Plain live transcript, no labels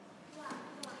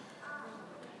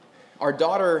Our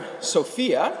daughter,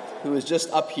 Sophia, who is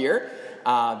just up here,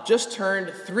 just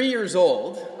turned 3 years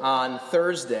old on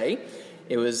Thursday.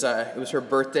 It was her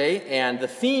birthday, and the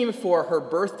theme for her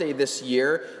birthday this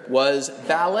year was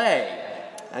ballet.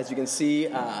 As you can see,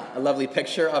 a lovely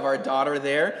picture of our daughter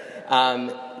there.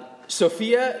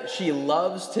 Sophia, she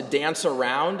loves to dance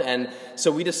around, and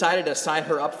so we decided to sign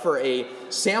her up for a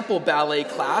sample ballet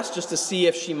class just to see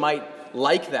if she might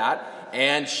like that.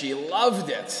 And she loved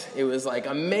it. It was like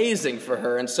amazing for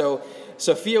her. And so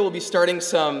Sophia will be starting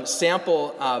some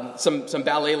sample, some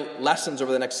ballet lessons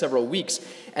over the next several weeks.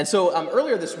 And so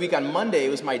earlier this week on Monday, it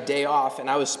was my day off, and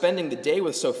I was spending the day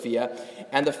with Sophia.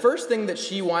 And the first thing that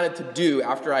she wanted to do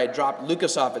after I had dropped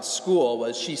Lucas off at school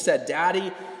was she said,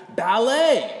 "Daddy,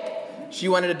 ballet." She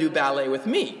wanted to do ballet with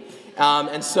me.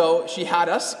 And so she had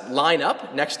us line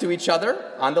up next to each other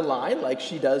on the line like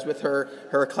she does with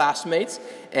her classmates.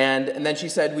 And then she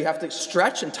said we have to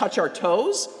stretch and touch our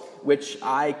toes, which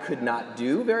I could not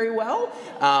do very well,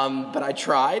 but I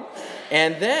tried.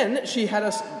 And then she had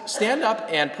us stand up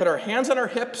and put our hands on our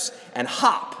hips and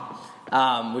hop,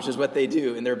 which is what they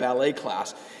do in their ballet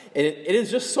class. And it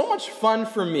is just so much fun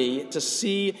for me to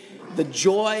see the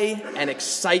joy and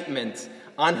excitement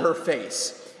on her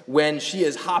face when she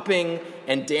is hopping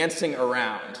and dancing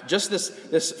around. Just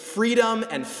this freedom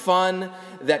and fun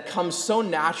that comes so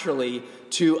naturally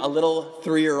to a little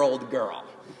 3-year-old girl.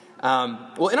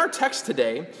 Well, in our text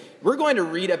today, we're going to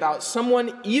read about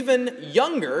someone even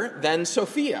younger than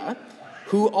Sophia,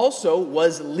 who also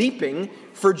was leaping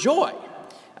for joy.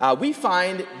 We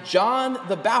find John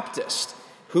the Baptist,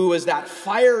 who was that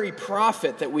fiery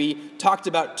prophet that we talked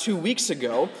about 2 weeks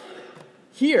ago,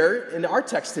 here in our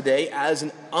text today as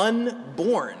an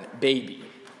unborn baby,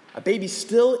 a baby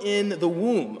still in the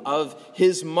womb of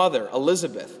his mother,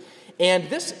 Elizabeth. And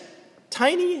this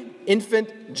tiny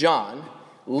infant John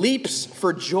leaps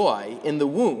for joy in the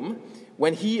womb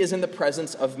when he is in the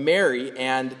presence of Mary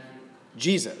and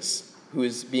Jesus, who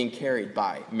is being carried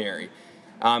by Mary.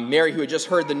 Mary, who had just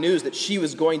heard the news that she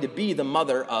was going to be the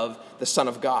mother of the Son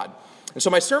of God. And so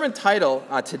my sermon title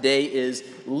today is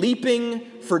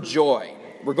Leaping for Joy.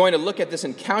 We're going to look at this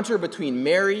encounter between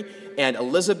Mary and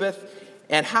Elizabeth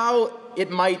and how it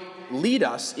might lead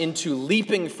us into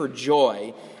leaping for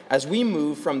joy as we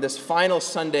move from this final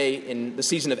Sunday in the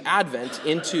season of Advent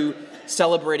into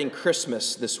celebrating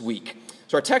Christmas this week.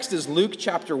 So our text is Luke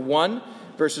chapter 1,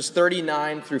 verses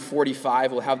 39 through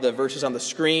 45. We'll have the verses on the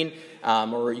screen,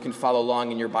 or you can follow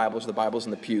along in your Bibles, the Bibles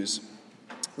in the pews.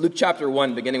 Luke chapter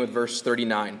 1, beginning with verse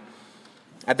 39.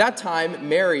 At that time,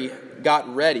 Mary got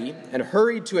ready and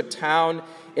hurried to a town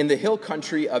in the hill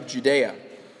country of Judea,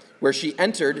 where she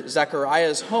entered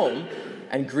Zechariah's home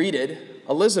and greeted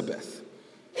Elizabeth.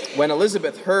 When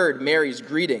Elizabeth heard Mary's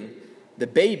greeting, the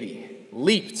baby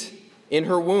leaped in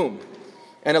her womb,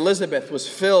 and Elizabeth was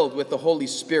filled with the Holy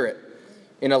Spirit.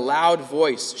 In a loud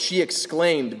voice, she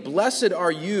exclaimed, "Blessed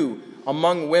are you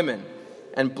among women,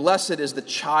 and blessed is the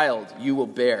child you will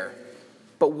bear.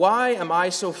 But why am I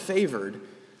so favored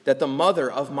that the mother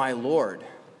of my Lord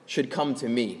should come to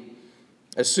me?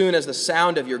 As soon as the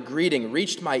sound of your greeting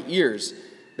reached my ears,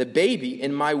 the baby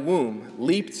in my womb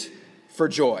leaped for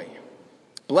joy.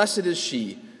 Blessed is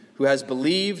she who has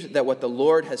believed that what the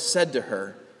Lord has said to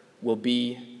her will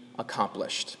be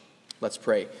accomplished." Let's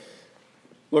pray.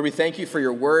 Lord, we thank you for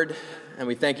your word, and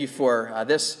we thank you for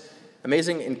this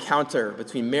amazing encounter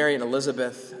between Mary and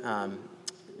Elizabeth,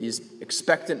 these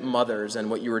expectant mothers, and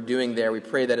what you were doing there. We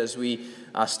pray that as we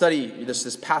study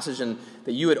this passage, and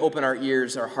that you would open our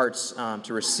ears, our hearts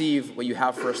to receive what you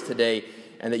have for us today,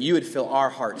 and that you would fill our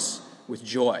hearts with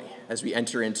joy as we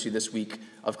enter into this week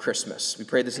of Christmas. We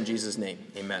pray this in Jesus' name.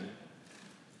 Amen.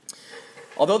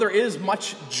 Although there is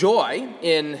much joy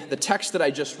in the text that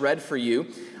I just read for you,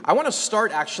 I want to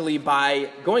start actually by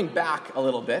going back a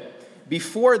little bit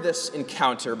before this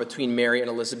encounter between Mary and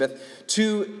Elizabeth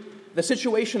to the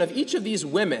situation of each of these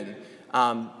women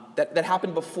that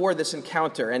happened before this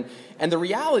encounter. And the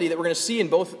reality that we're going to see in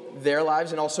both their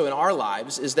lives and also in our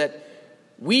lives is that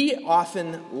we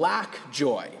often lack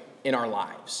joy in our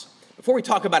lives. Before we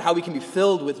talk about how we can be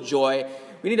filled with joy,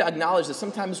 we need to acknowledge that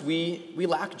sometimes we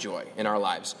lack joy in our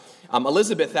lives.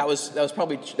 Elizabeth, that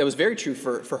was very true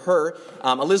for her.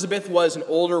 Elizabeth was an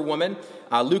older woman.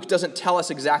 Luke doesn't tell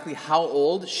us exactly how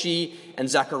old she and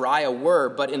Zechariah were,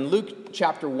 but in Luke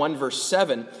chapter 1, verse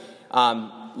 7,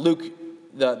 Luke,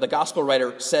 the gospel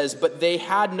writer, says, "But they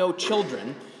had no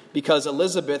children because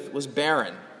Elizabeth was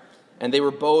barren, and they were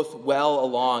both well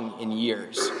along in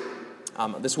years."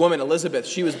 This woman, Elizabeth,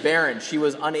 she was barren. She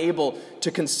was unable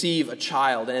to conceive a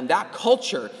child. And in that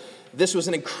culture, this was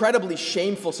an incredibly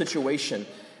shameful situation.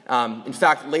 In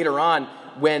fact, later on,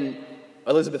 when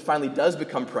Elizabeth finally does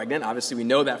become pregnant, obviously we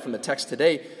know that from the text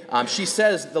today, she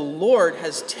says, "The Lord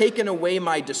has taken away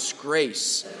my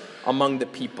disgrace among the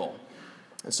people."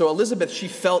 And so Elizabeth, she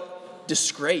felt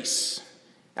disgrace,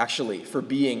 actually, for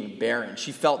being barren.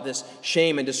 She felt this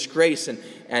shame and disgrace and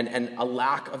a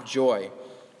lack of joy.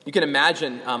 You can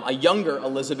imagine a younger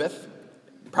Elizabeth,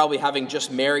 probably having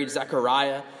just married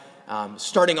Zechariah,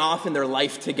 starting off in their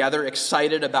life together,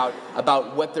 excited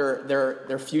about what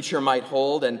their future might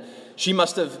hold. And she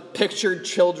must have pictured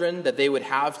children that they would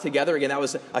have together. Again, that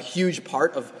was a huge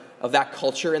part of that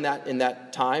culture in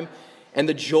that time. And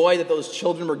the joy that those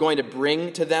children were going to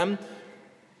bring to them.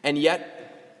 And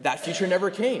yet, that future never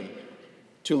came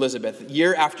to Elizabeth.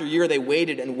 Year after year, they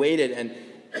waited and waited, and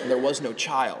there was no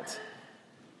child.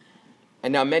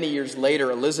 And now, many years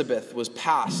later, Elizabeth was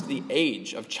past the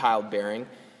age of childbearing.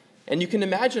 And you can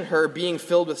imagine her being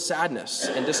filled with sadness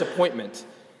and disappointment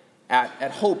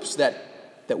at hopes that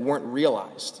weren't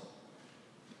realized.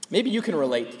 Maybe you can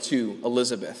relate to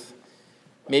Elizabeth.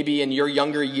 Maybe in your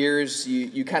younger years,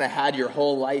 you kind of had your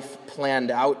whole life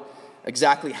planned out,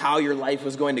 exactly how your life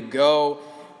was going to go,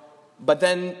 but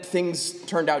then things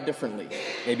turned out differently,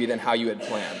 maybe than how you had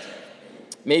planned.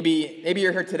 Maybe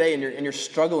you're here today and you're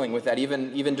struggling with that,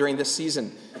 even during this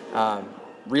season,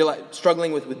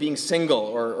 struggling with being single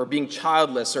or being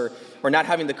childless or not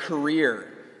having the career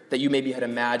that you maybe had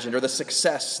imagined or the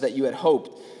success that you had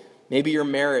hoped. Maybe your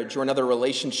marriage or another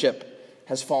relationship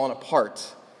has fallen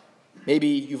apart. Maybe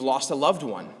you've lost a loved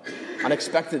one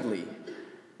unexpectedly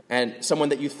and someone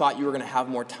that you thought you were going to have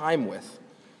more time with.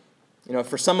 You know,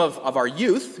 for some of our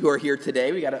youth who are here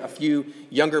today, we got a few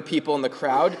younger people in the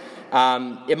crowd,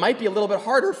 it might be a little bit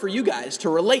harder for you guys to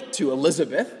relate to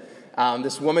Elizabeth,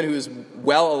 this woman who's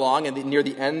well along and near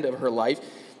the end of her life.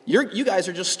 You guys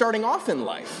are just starting off in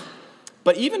life.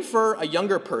 But even for a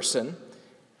younger person,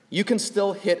 you can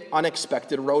still hit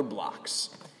unexpected roadblocks.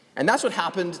 And that's what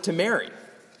happened to Mary.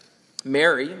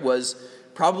 Mary was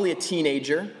probably a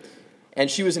teenager, and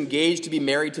she was engaged to be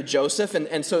married to Joseph.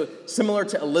 And so similar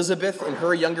to Elizabeth in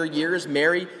her younger years,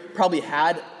 Mary probably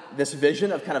had this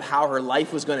vision of kind of how her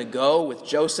life was going to go with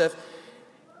Joseph.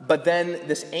 But then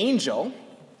this angel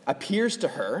appears to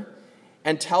her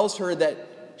and tells her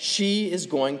that she is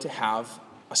going to have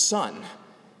a son,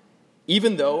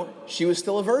 even though she was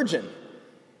still a virgin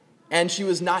and she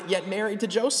was not yet married to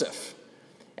Joseph.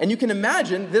 And you can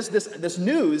imagine this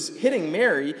news hitting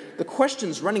Mary, the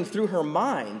questions running through her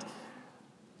mind.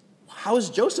 How is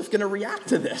Joseph going to react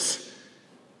to this?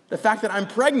 The fact that I'm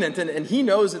pregnant and he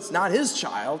knows it's not his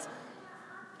child.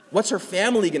 What's her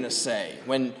family going to say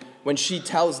when she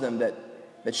tells them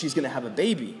that she's going to have a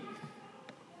baby?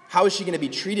 How is she going to be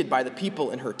treated by the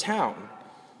people in her town?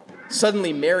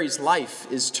 Suddenly, Mary's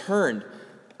life is turned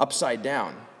upside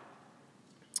down.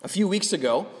 A few weeks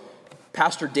ago,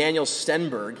 Pastor Daniel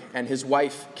Stenberg and his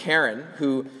wife, Karen,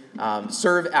 who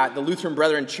serve at the Lutheran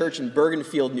Brethren Church in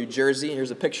Bergenfield, New Jersey.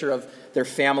 Here's a picture of their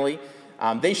family.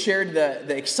 They shared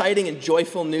the exciting and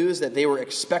joyful news that they were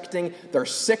expecting their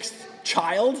sixth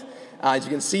child. As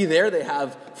you can see there, they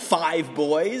have 5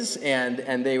 boys,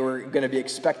 and they were going to be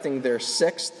expecting their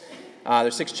sixth.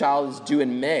 Their sixth child is due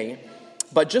in May.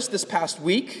 But just this past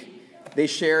week, they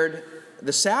shared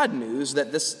the sad news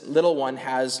that this little one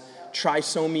has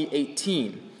trisomy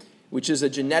 18, which is a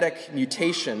genetic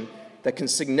mutation that can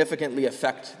significantly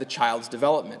affect the child's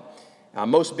development.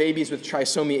 Most babies with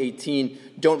trisomy 18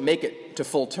 don't make it to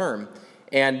full term,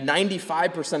 and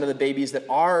 95% of the babies that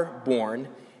are born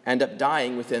end up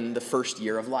dying within the first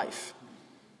year of life.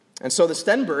 And so the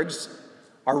Stenbergs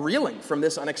are reeling from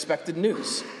this unexpected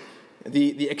news.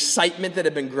 The excitement that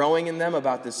had been growing in them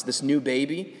about this new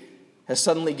baby has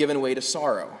suddenly given way to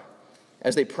sorrow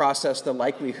as they process the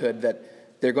likelihood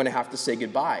that they're going to have to say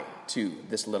goodbye to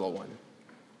this little one.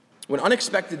 When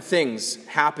unexpected things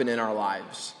happen in our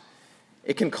lives,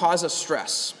 it can cause us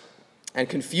stress and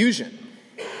confusion,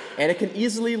 and it can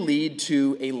easily lead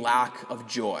to a lack of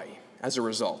joy as a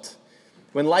result.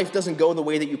 When life doesn't go the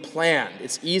way that you planned,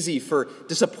 it's easy for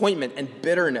disappointment and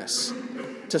bitterness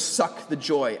to suck the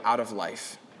joy out of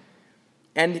life.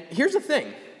 And here's the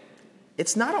thing,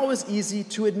 it's not always easy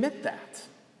to admit that,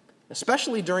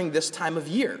 especially during this time of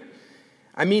year.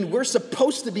 I mean, we're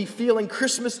supposed to be feeling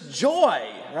Christmas joy,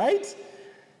 right?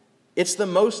 It's the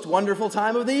most wonderful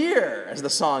time of the year, as the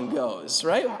song goes,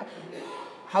 right?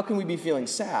 How can we be feeling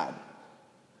sad?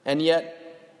 And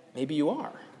yet, maybe you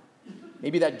are.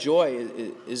 Maybe that joy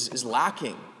is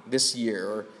lacking this year,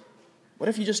 or what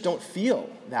if you just don't feel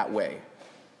that way?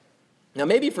 Now,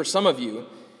 maybe for some of you,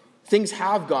 things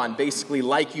have gone basically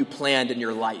like you planned in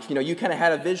your life. You kind of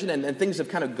had a vision and things have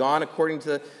kind of gone according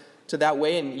to that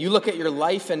way. And you look at your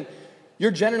life and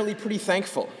you're generally pretty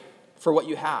thankful for what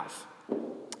you have.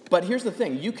 But here's the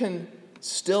thing, you can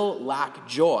still lack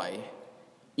joy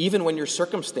even when your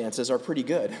circumstances are pretty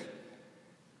good.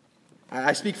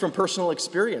 I speak from personal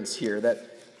experience here that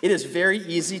it is very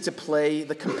easy to play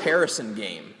the comparison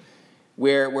game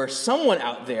where someone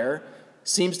out there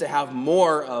seems to have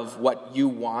more of what you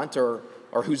want or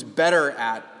who's better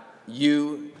at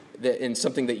you in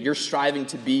something that you're striving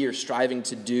to be or striving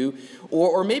to do.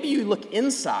 Or maybe you look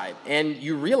inside and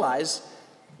you realize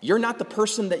you're not the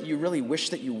person that you really wish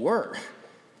that you were.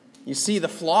 You see the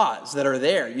flaws that are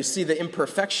there. You see the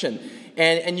imperfection.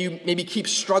 And you maybe keep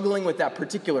struggling with that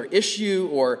particular issue,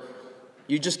 or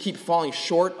you just keep falling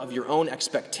short of your own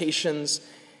expectations.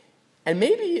 And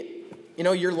maybe,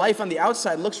 your life on the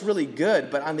outside looks really good,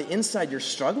 but on the inside you're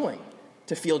struggling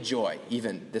to feel joy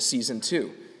even this season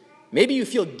too. Maybe you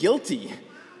feel guilty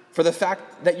for the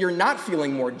fact that you're not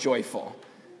feeling more joyful.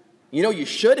 You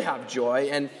should have joy,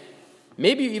 and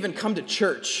maybe you even come to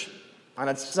church on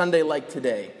a Sunday like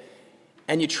today,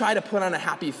 and you try to put on a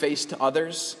happy face to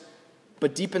others,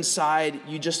 but deep inside,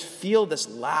 you just feel this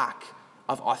lack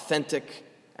of authentic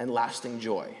and lasting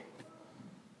joy.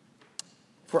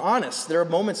 If we're honest, there are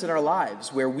moments in our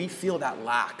lives where we feel that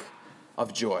lack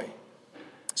of joy.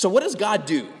 So what does God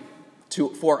do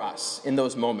for us in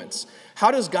those moments? How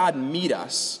does God meet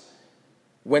us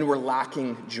when we're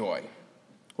lacking joy?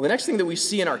 Well, the next thing that we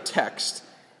see in our text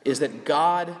is that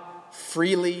God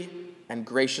freely and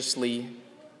graciously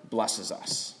blesses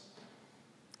us.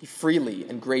 He freely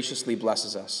and graciously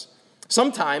blesses us.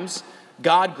 Sometimes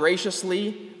God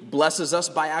graciously blesses us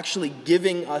by actually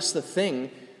giving us the thing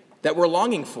that we're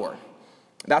longing for.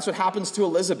 That's what happens to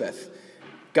Elizabeth.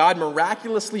 God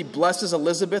miraculously blesses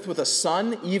Elizabeth with a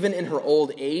son, even in her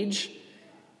old age.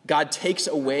 God takes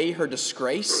away her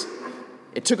disgrace.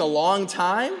 It took a long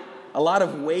time, a lot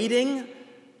of waiting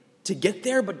to get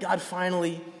there, but God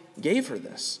finally gave her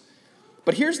this.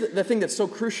 But here's the thing that's so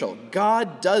crucial.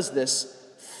 God does this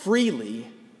freely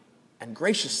and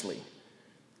graciously.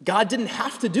 God didn't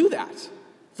have to do that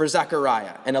for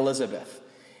Zechariah and Elizabeth.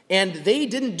 And they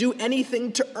didn't do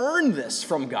anything to earn this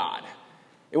from God.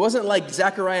 It wasn't like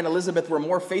Zechariah and Elizabeth were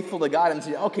more faithful to God and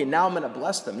said, okay, now I'm going to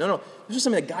bless them. No, this is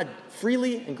something that God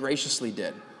freely and graciously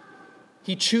did.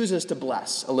 He chooses to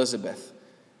bless Elizabeth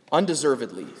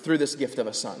undeservedly through this gift of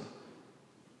a son.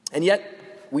 And yet,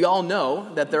 we all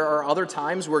know that there are other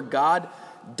times where God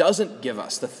doesn't give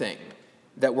us the thing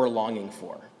that we're longing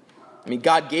for.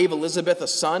 God gave Elizabeth a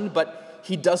son, but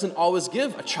he doesn't always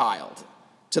give a child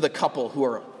to the couple who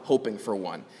are hoping for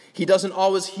one. He doesn't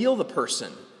always heal the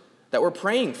person that we're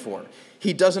praying for.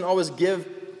 He doesn't always give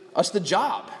us the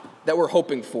job that we're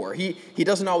hoping for. He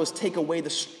doesn't always take away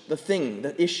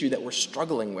the issue that we're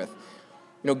struggling with.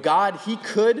 God, he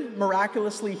could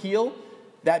miraculously heal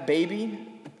that baby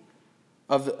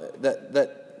of the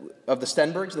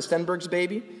Stenbergs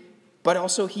baby, but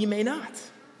also he may not.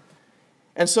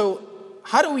 And so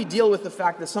how do we deal with the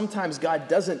fact that sometimes God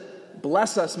doesn't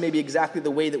bless us maybe exactly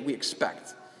the way that we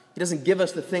expect? He doesn't give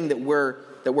us the thing that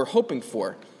we're hoping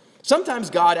for. Sometimes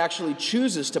God actually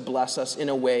chooses to bless us in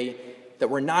a way that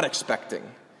we're not expecting.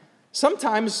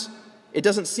 Sometimes it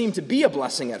doesn't seem to be a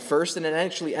blessing at first, and it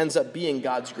actually ends up being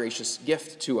God's gracious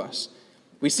gift to us.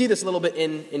 We see this a little bit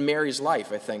in Mary's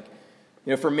life, I think.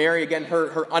 For Mary, again,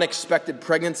 her unexpected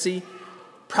pregnancy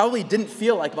probably didn't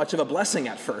feel like much of a blessing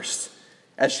at first,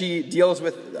 as she deals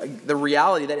with the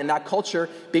reality that in that culture,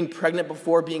 being pregnant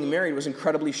before being married was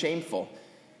incredibly shameful.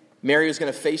 Mary was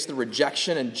going to face the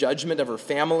rejection and judgment of her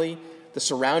family, the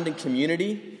surrounding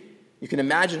community. You can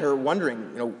imagine her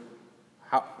wondering,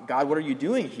 God, what are you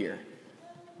doing here?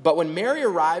 But when Mary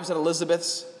arrives at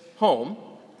Elizabeth's home,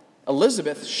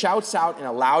 Elizabeth shouts out in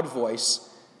a loud voice,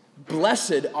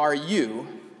 "Blessed are you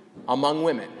among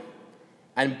women,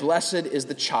 and blessed is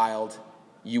the child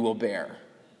you will bear."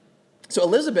 So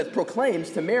Elizabeth proclaims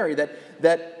to Mary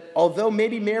that although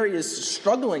maybe Mary is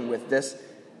struggling with this,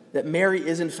 that Mary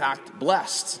is in fact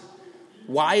blessed.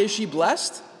 Why is she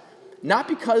blessed? Not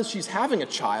because she's having a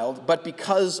child, but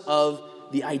because of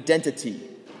the identity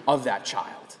of that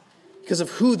child, because of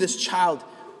who this child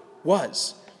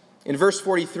was. In verse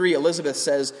 43, Elizabeth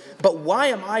says, "But why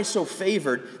am I so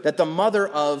favored that the mother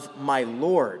of my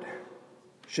Lord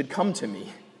should come to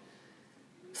me?"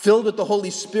 Filled with the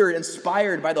Holy Spirit,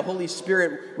 inspired by the Holy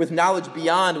Spirit with knowledge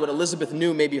beyond what Elizabeth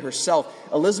knew maybe herself,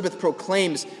 Elizabeth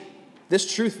proclaims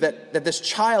this truth that this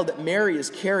child that Mary is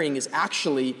carrying is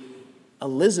actually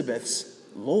Elizabeth's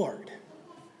Lord.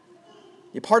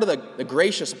 Part of the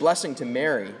gracious blessing to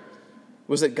Mary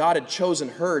was that God had chosen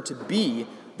her to be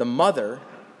the mother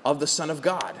of the Son of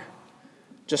God,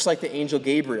 just like the angel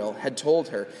Gabriel had told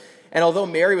her. And although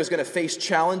Mary was going to face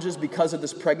challenges because of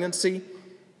this pregnancy,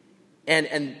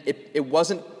 and it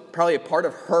wasn't probably a part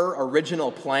of her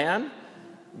original plan,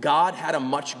 God had a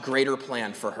much greater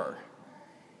plan for her.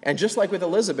 And just like with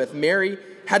Elizabeth, Mary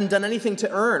hadn't done anything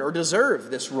to earn or deserve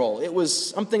this role. It was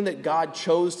something that God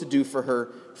chose to do for her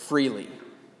freely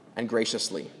and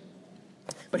graciously.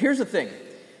 But here's the thing.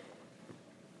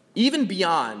 Even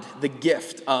beyond the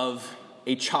gift of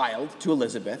a child to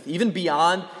Elizabeth, even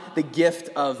beyond the gift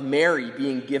of Mary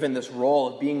being given this role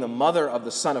of being the mother of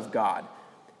the Son of God,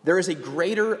 there is a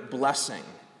greater blessing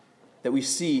that we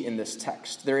see in this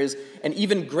text. There is an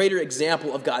even greater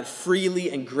example of God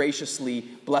freely and graciously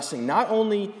blessing not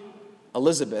only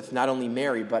Elizabeth, not only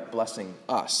Mary, but blessing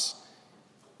us.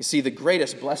 You see, the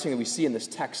greatest blessing that we see in this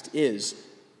text is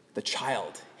the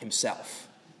child himself,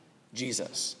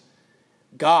 Jesus.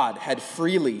 God had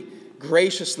freely,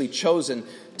 graciously chosen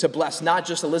to bless not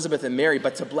just Elizabeth and Mary,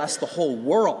 but to bless the whole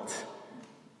world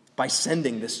by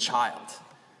sending this child,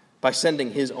 by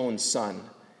sending his own son,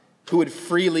 who would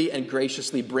freely and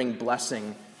graciously bring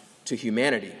blessing to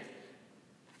humanity.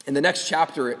 In the next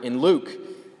chapter in Luke,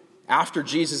 after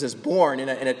Jesus is born, in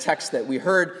a text that we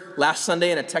heard last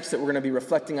Sunday and a text that we're going to be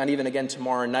reflecting on even again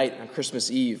tomorrow night on Christmas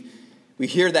Eve, we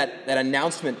hear that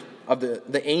announcement of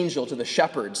the angel to the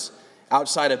shepherds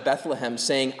outside of Bethlehem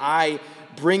saying, "I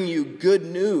bring you good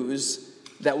news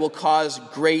that will cause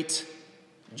great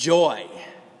joy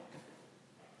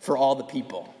for all the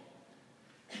people.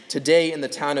 Today in the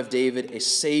town of David, a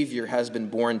Savior has been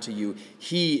born to you.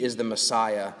 He is the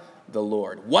Messiah, the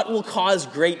Lord." What will cause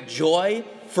great joy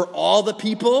for all the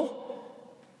people?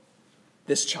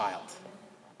 This child,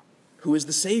 who is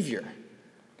the Savior,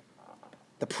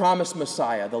 the promised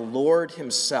Messiah, the Lord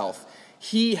himself.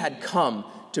 He had come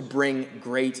to bring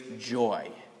great joy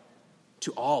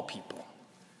to all people.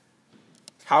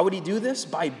 How would he do this?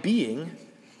 By being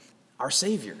our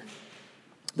Savior.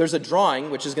 There's a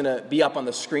drawing, which is going to be up on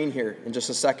the screen here in just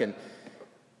a second,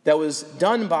 that was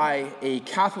done by a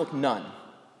Catholic nun.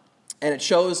 And it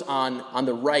shows on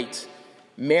the right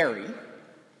Mary,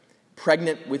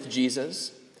 pregnant with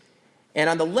Jesus. And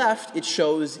on the left, it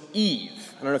shows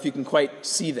Eve. I don't know if you can quite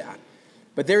see that.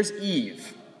 But there's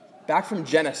Eve, back from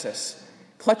Genesis,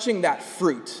 clutching that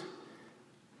fruit,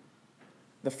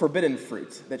 the forbidden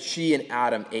fruit that she and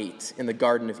Adam ate in the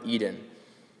Garden of Eden.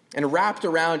 And wrapped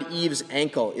around Eve's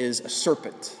ankle is a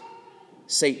serpent,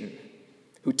 Satan,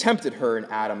 who tempted her and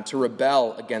Adam to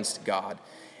rebel against God.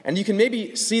 And you can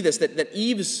maybe see this, that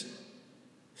Eve's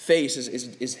face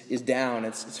is down.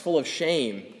 It's full of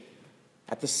shame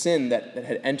at the sin that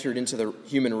had entered into the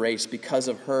human race because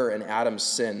of her and Adam's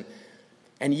sin.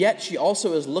 And yet she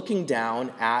also is looking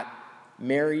down at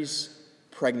Mary's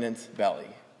pregnant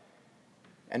belly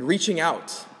and reaching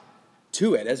out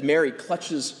to it as Mary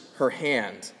clutches her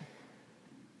hand.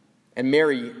 And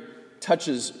Mary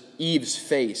touches Eve's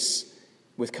face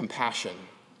with compassion.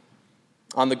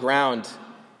 On the ground,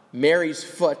 Mary's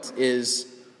foot is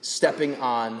stepping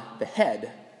on the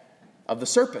head of the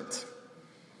serpent.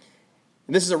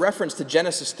 And this is a reference to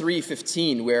Genesis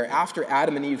 3:15, where after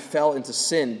Adam and Eve fell into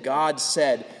sin, God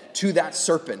said to that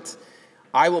serpent,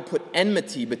 "I will put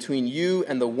enmity between you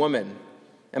and the woman,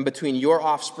 and between your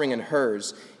offspring and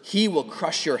hers. He will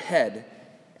crush your head,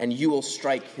 and you will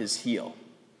strike his heel."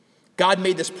 God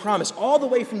made this promise all the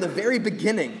way from the very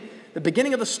beginning, the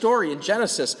beginning of the story in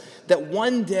Genesis, that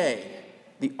one day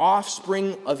the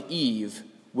offspring of Eve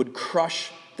would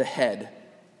crush the head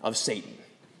of Satan.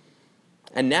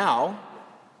 And now,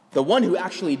 the one who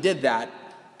actually did that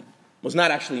was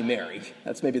not actually Mary.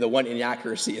 That's maybe the one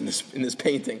inaccuracy in this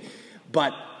painting.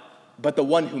 But the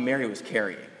one who Mary was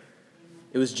carrying.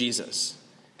 It was Jesus.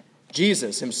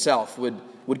 Jesus himself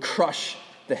would crush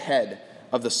the head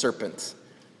of the serpent.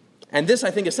 And this,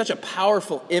 I think, is such a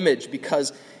powerful image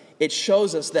because it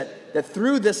shows us that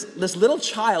through this little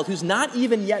child who's not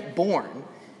even yet born,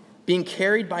 being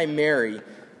carried by Mary,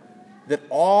 that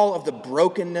all of the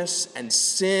brokenness and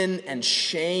sin and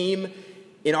shame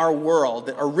in our world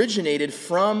that originated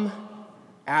from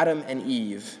Adam and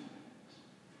Eve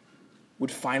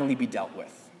would finally be dealt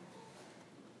with.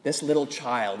 This little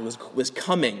child was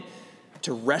coming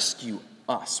to rescue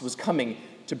us, was coming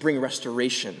to bring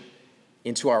restoration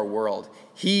into our world.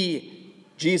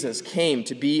 Jesus, came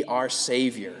to be our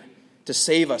Savior, to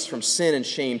save us from sin and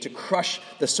shame, to crush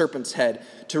the serpent's head,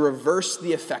 to reverse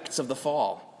the effects of the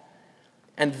fall.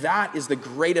 And that is the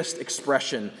greatest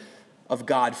expression of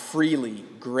God freely,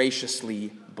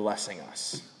 graciously blessing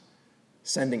us,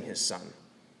 sending his Son.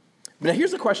 But now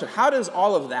here's the question: how does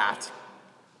all of that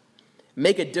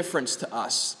make a difference to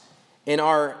us in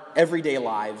our everyday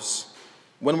lives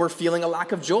when we're feeling a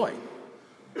lack of joy?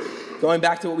 Going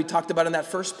back to what we talked about in that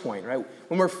first point, right?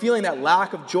 When we're feeling that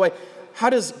lack of joy, how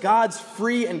does God's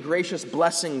free and gracious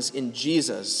blessings in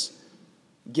Jesus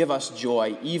give us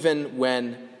joy, even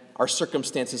when our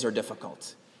circumstances are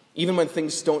difficult, even when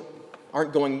things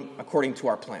aren't going according to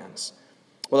our plans?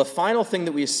 Well, the final thing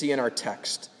that we see in our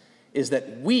text is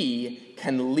that we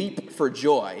can leap for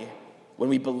joy when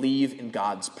we believe in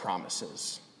God's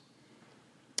promises.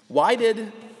 Why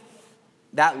did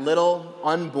that little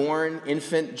unborn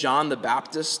infant John the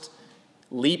Baptist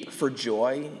leap for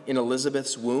joy in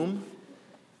Elizabeth's womb?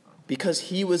 Because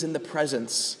he was in the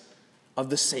presence of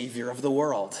the Savior of the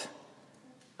world,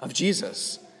 of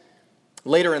Jesus.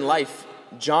 Later in life,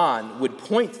 John would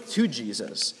point to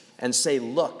Jesus and say,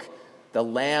 "Look, the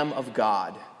Lamb of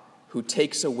God who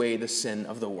takes away the sin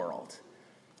of the world."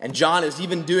 And John is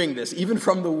even doing this, even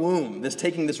from the womb,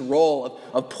 taking this role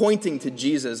of pointing to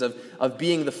Jesus, of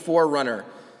being the forerunner.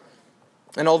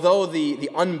 And although the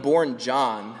unborn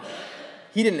John,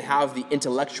 he didn't have the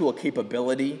intellectual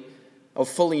capability of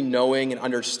fully knowing and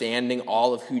understanding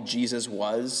all of who Jesus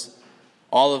was,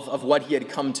 all of what he had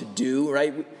come to do,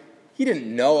 right? He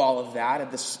didn't know all of that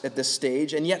at this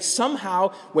stage. And yet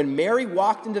somehow, when Mary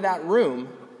walked into that room,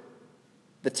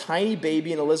 the tiny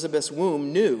baby in Elizabeth's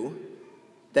womb knew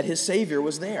that his Savior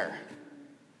was there.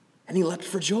 And he leapt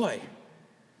for joy.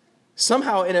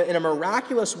 Somehow, in a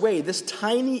miraculous way, this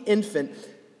tiny infant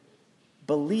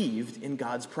believed in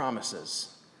God's promises.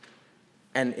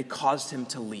 And it caused him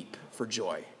to leap for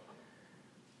joy.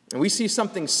 And we see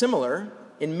something similar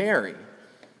in Mary.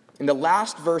 In the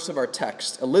last verse of our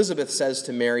text, Elizabeth says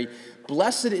to Mary,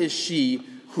 "Blessed is she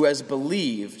who has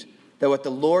believed that what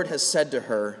the Lord has said to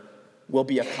her will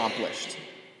be accomplished."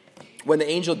 When the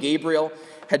angel Gabriel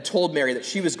had told Mary that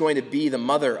she was going to be the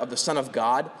mother of the Son of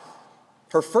God,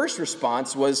 her first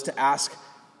response was to ask,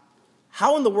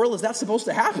 how in the world is that supposed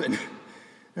to happen?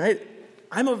 Right?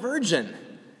 I'm a virgin.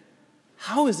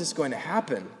 How is this going to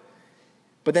happen?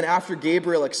 But then after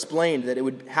Gabriel explained that it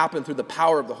would happen through the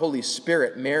power of the Holy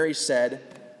Spirit, Mary said,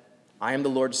 "I am the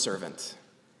Lord's servant.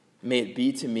 May it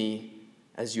be to me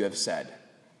as you have said."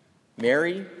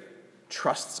 Mary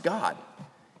trusts God.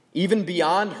 Even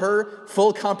beyond her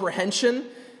full comprehension,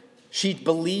 she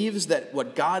believes that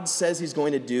what God says he's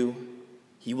going to do,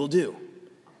 he will do.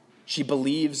 She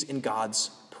believes in God's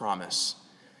promise.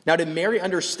 Now, did Mary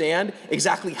understand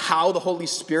exactly how the Holy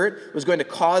Spirit was going to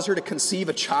cause her to conceive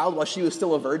a child while she was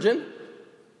still a virgin?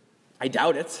 I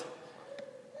doubt it.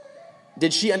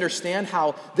 Did she understand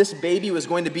how this baby was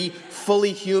going to be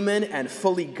fully human and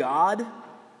fully God?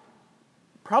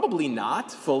 Probably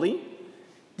not fully.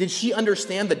 Did she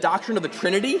understand the doctrine of the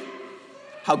Trinity?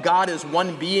 How God is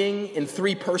one being in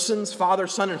three persons, Father,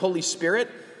 Son, and Holy Spirit?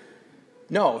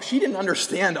 No, she didn't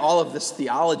understand all of this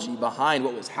theology behind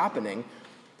what was happening.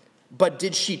 But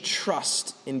did she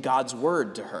trust in God's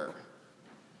word to her?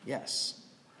 Yes.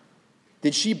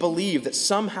 Did she believe that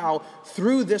somehow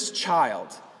through this child,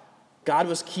 God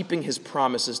was keeping his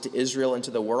promises to Israel and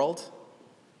to the world?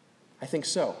 I think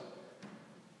so.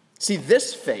 See,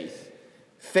 this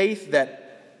faith that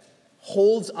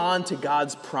holds on to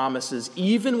God's promises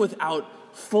even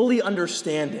without fully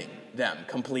understanding them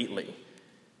completely,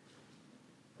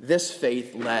 this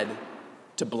faith led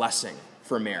to blessing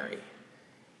for Mary.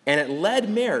 And it led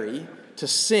Mary to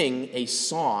sing a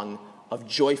song of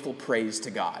joyful praise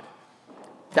to God.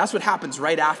 That's what happens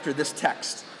right after this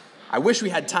text. I wish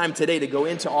we had time today to go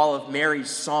into all of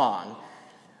Mary's song,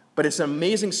 but it's an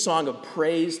amazing song of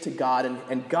praise to God,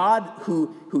 and God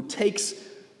who takes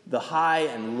the high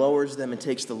and lowers them and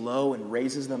takes the low and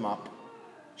raises them up,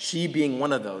 she being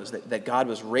one of those that God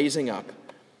was raising up.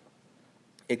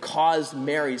 It caused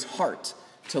Mary's heart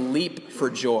to leap for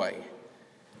joy,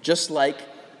 just like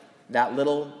that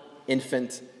little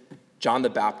infant, John the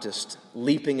Baptist,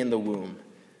 leaping in the womb.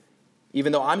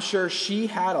 Even though I'm sure she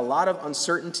had a lot of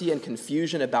uncertainty and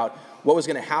confusion about what was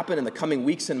going to happen in the coming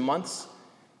weeks and months,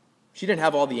 she didn't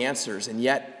have all the answers, and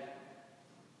yet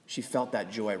she felt that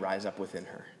joy rise up within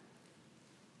her.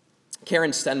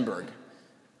 Karen Stenberg,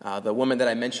 the woman that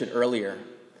I mentioned earlier,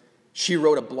 she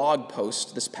wrote a blog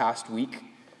post this past week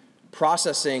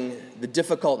processing the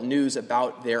difficult news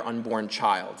about their unborn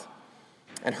child.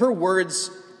 And her words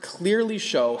clearly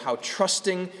show how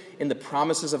trusting in the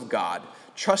promises of God,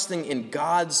 trusting in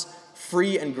God's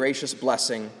free and gracious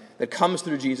blessing that comes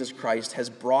through Jesus Christ has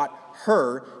brought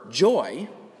her joy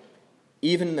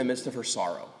even in the midst of her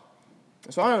sorrow.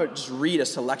 So I want to just read a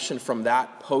selection from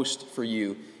that post for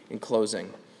you in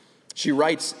closing. She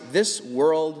writes, "This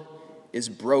world is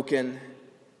broken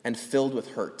and filled with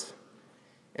hurt.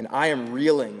 And I am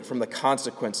reeling from the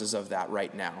consequences of that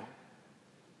right now.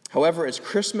 However, as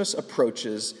Christmas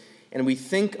approaches and we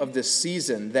think of this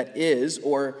season that is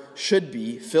or should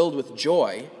be filled with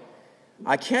joy,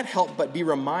 I can't help but be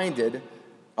reminded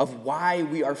of why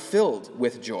we are filled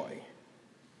with joy.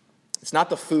 It's not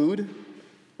the food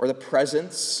or the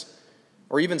presents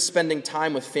or even spending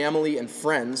time with family and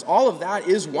friends. All of that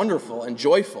is wonderful and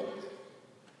joyful.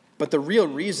 But the real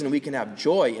reason we can have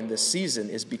joy in this season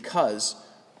is because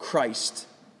Christ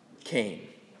came.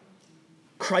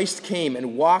 Christ came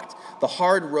and walked the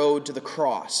hard road to the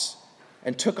cross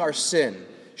and took our sin,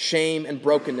 shame, and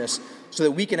brokenness so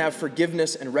that we can have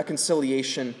forgiveness and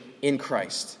reconciliation in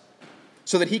Christ,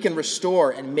 so that he can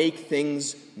restore and make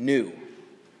things new.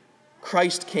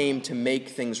 Christ came to make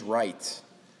things right.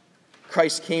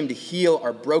 Christ came to heal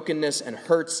our brokenness and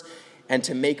hurts and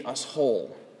to make us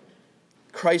whole.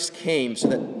 Christ came so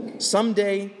that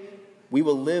someday we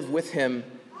will live with him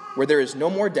where there is no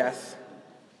more death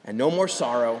and no more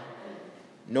sorrow,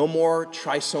 no more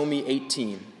trisomy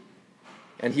 18,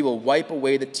 and he will wipe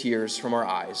away the tears from our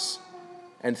eyes,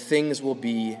 and things will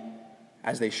be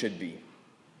as they should be.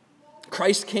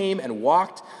 Christ came and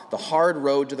walked the hard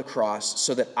road to the cross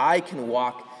so that I can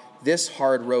walk this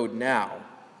hard road now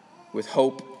with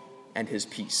hope and his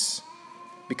peace.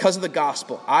 Because of the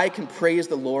gospel, I can praise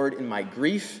the Lord in my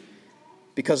grief.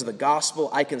 Because of the gospel,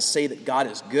 I can say that God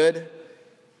is good.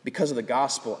 Because of the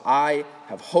gospel, I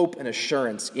have hope and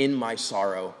assurance in my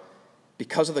sorrow.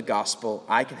 Because of the gospel,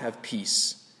 I can have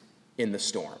peace in the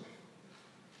storm.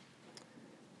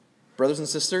 Brothers and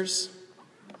sisters,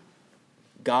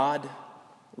 God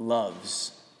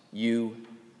loves you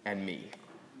and me.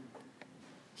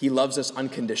 He loves us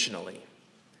unconditionally.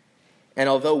 And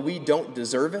although we don't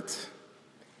deserve it,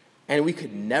 and we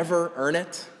could never earn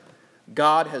it,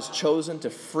 God has chosen to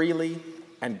freely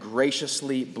and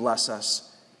graciously bless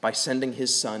us by sending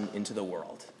his Son into the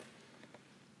world.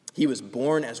 He was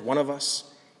born as one of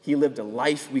us. He lived a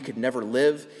life we could never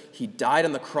live. He died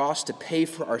on the cross to pay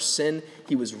for our sin.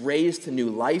 He was raised to new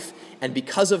life. And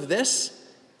because of this,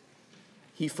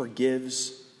 he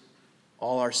forgives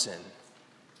all our sin.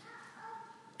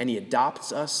 And he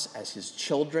adopts us as his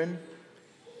children.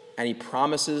 And he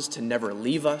promises to never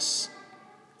leave us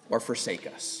or forsake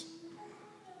us.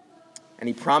 And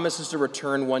he promises to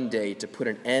return one day to put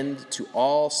an end to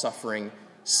all suffering,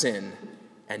 sin,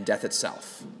 and death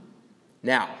itself.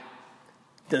 Now,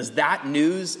 does that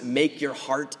news make your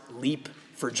heart leap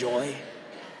for joy?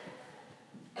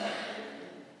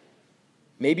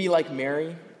 Maybe like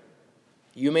Mary,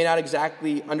 you may not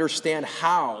exactly understand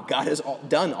how God has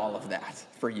done all of that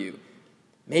for you.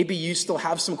 Maybe you still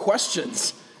have some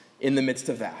questions in the midst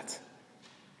of that.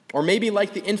 Or maybe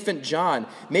like the infant John,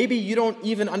 maybe you don't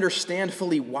even understand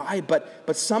fully why,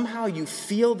 but somehow you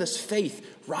feel this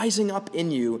faith rising up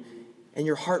in you and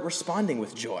your heart responding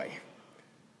with joy.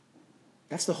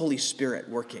 That's the Holy Spirit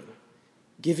working,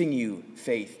 giving you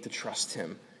faith to trust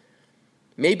him.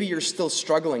 Maybe you're still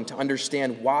struggling to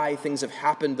understand why things have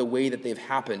happened the way that they've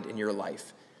happened in your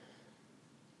life.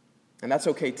 And that's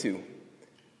okay too.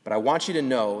 But I want you to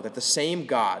know that the same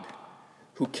God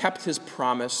who kept his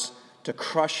promise to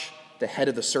crush the head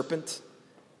of the serpent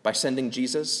by sending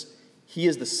Jesus, he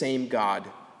is the same God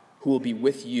who will be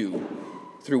with you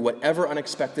through whatever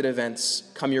unexpected events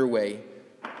come your way,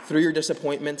 through your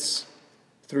disappointments,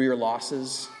 through your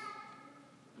losses,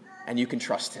 and you can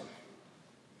trust him.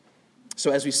 So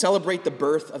as we celebrate the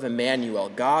birth of Emmanuel,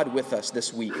 God with us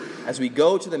this week, as we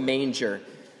go to the manger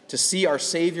to see our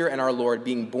Savior and our Lord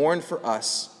being born for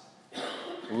us,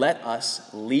 let us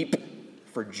leap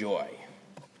for joy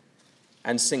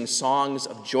and sing songs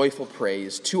of joyful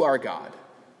praise to our God,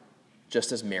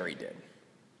 just as Mary did.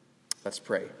 Let's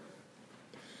pray.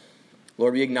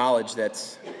 Lord, we acknowledge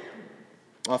that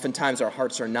oftentimes our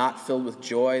hearts are not filled with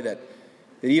joy, that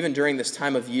even during this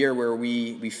time of year where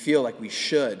we feel like we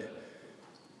should,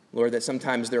 Lord, that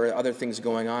sometimes there are other things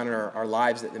going on in our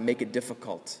lives that make it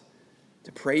difficult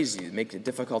to praise you, make it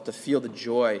difficult to feel the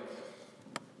joy.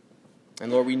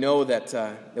 And Lord, we know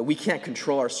that we can't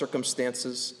control our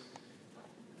circumstances,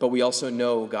 but we also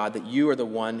know, God, that you are the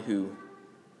one who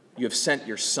you have sent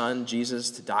your Son,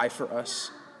 Jesus, to die for us,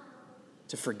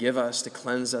 to forgive us, to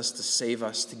cleanse us, to save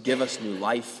us, to give us new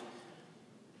life.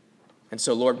 And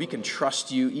so, Lord, we can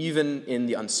trust you even in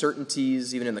the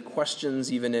uncertainties, even in the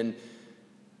questions, even in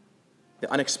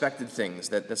the unexpected things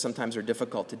that sometimes are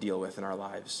difficult to deal with in our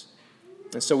lives.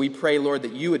 And so we pray, Lord,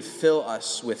 that you would fill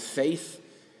us with faith,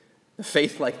 the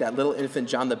faith like that little infant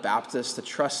John the Baptist, to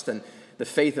trust, and the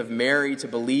faith of Mary to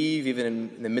believe even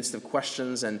in the midst of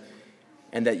questions, and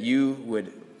that you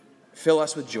would fill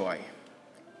us with joy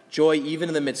joy even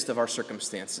in the midst of our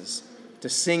circumstances, to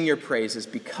sing your praises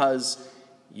because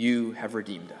you have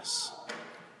redeemed us,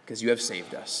 because you have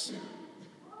saved us.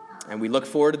 And we look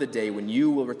forward to the day when you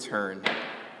will return,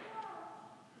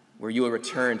 where you will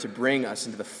return to bring us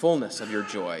into the fullness of your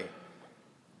joy,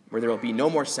 where there will be no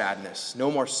more sadness, no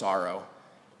more sorrow,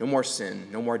 no more sin,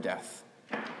 no more death.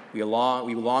 We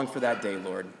long for that day,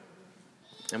 Lord.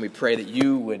 And we pray that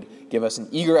you would give us an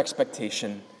eager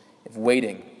expectation of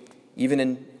waiting,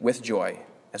 even with joy,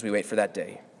 as we wait for that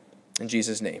day. In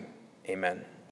Jesus' name, amen.